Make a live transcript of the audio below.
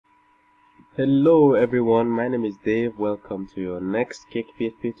Hello everyone, my name is Dave. Welcome to your next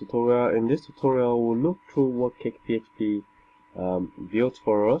Cakephp tutorial. In this tutorial, we'll look through what Cakephp built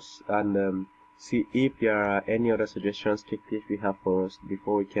for us and see if there are any other suggestions Cakephp have for us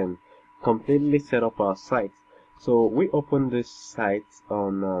before we can completely set up our site. So we opened this site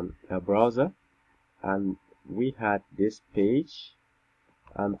on a browser and we had this page.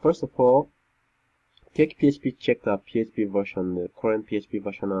 And first of all, Cakephp checked our PHP version, the current PHP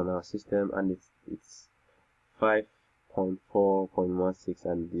version on our system, and it's 5.4.16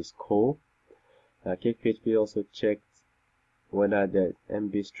 and this core. Cakephp also checked whether the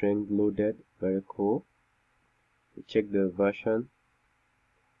MB string loaded. Very cool. We checked the version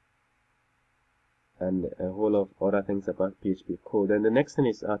and a whole lot of other things about PHP code. Then the next thing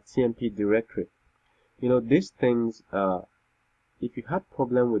is our TMP directory. You know, these things if you had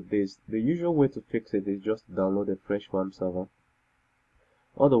problem with this, the usual way to fix it is just download a fresh WAM server.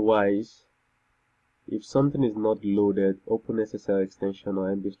 Otherwise, if something is not loaded, Openssl extension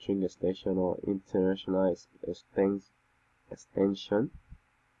or MB string extension or international extension,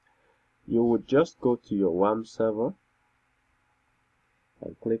 you would just go to your WAM server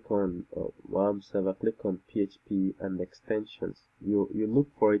and click on WAM server, click on PHP and extensions. You look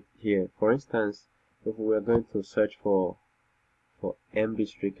for it here. For instance, if we are going to search for MB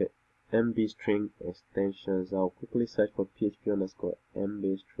string extensions, I'll quickly search for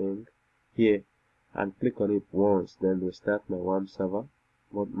PHP_MB string here and click on it once, then restart my WAM server.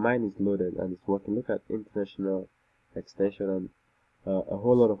 But mine is loaded and it's working. Look at international extension and a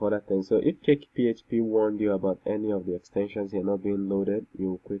whole lot of other things. So if Cakephp warned you about any of the extensions here not being loaded, you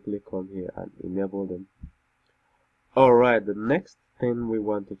will quickly come here and enable them. Alright, the next thing we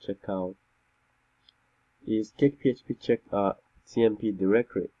want to check out is Cakephp checked our TMP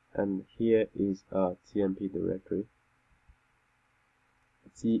directory, and here is our TMP directory.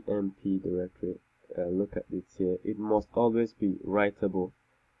 Look at it here. It must always be writable.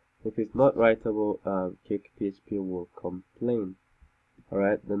 If it's not writable, Cakephp will complain.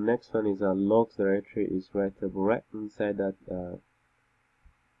 Alright, the next one is our logs directory is writable. Right inside that,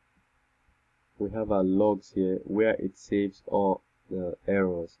 we have our logs here where it saves all the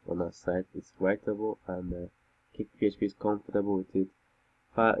errors on our site. It's writable and Cakephp is comfortable with it.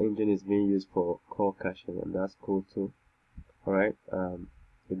 File engine is being used for core caching, and that's cool too. Alright,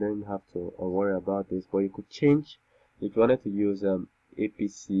 you don't have to worry about this, but you could change if you wanted to use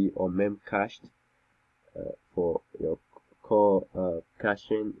APC or memcached for your core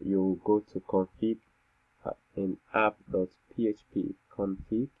caching. You go to config in app.php,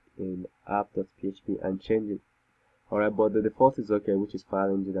 config in app.php and change it. Alright, but the default is okay, which is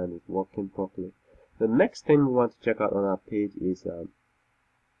file engine, and it's working properly. The next thing we want to check out on our page is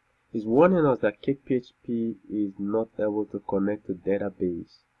warning us that Cakephp is not able to connect to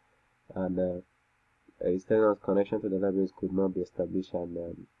database, and it's telling us connection to database could not be established,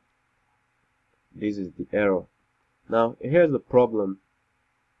 and this is the error. Now here's the problem.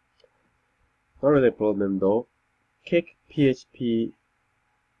 Not really a problem though. Cakephp,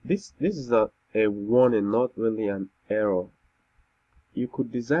 this is a warning, not really an error. You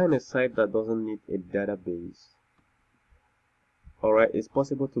could design a site that doesn't need a database. Alright, it's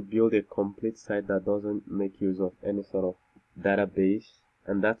possible to build a complete site that doesn't make use of any sort of database,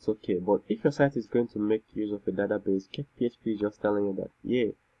 and that's okay. But if your site is going to make use of a database, Cakephp is just telling you that,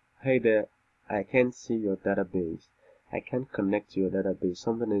 yeah, hey there, I can't see your database. I can't connect to your database.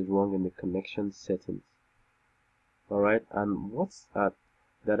 Something is wrong in the connection settings. Alright, and what's a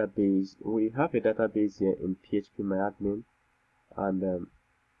database? We have a database here in phpMyAdmin, and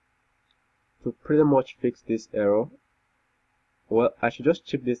to pretty much fix this error, well, I should just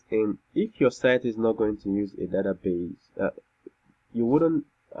chip this in. If your site is not going to use a database, I wouldn't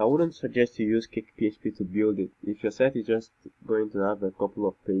suggest you use Cakephp to build it. If your site is just going to have a couple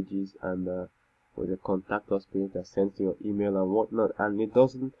of pages and with a contact us page that sends to your email and whatnot, and it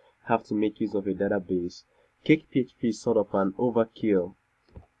doesn't have to make use of a database, Cakephp is sort of an overkill.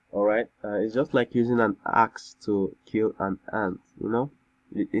 Alright, it's just like using an axe to kill an ant, you know?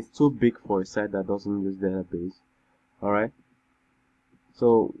 It's too big for a site that doesn't use database. Alright.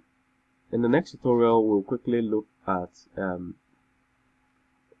 So in the next tutorial, we'll quickly look at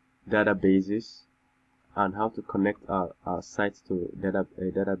databases and how to connect our sites to a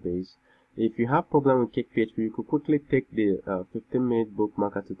database. If you have problem with Cakephp, you could quickly take the 15-minute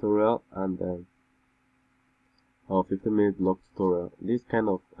bookmarker tutorial and or 15-minute blog tutorial. This kind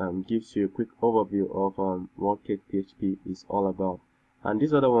of gives you a quick overview of what Cakephp is all about. And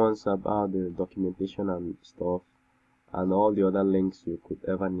these other ones about the documentation and stuff, and all the other links you could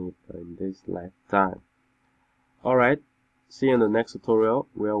ever need in this lifetime. Alright, see you in the next tutorial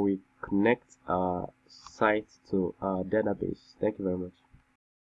where we connect our site to our database. Thank you very much.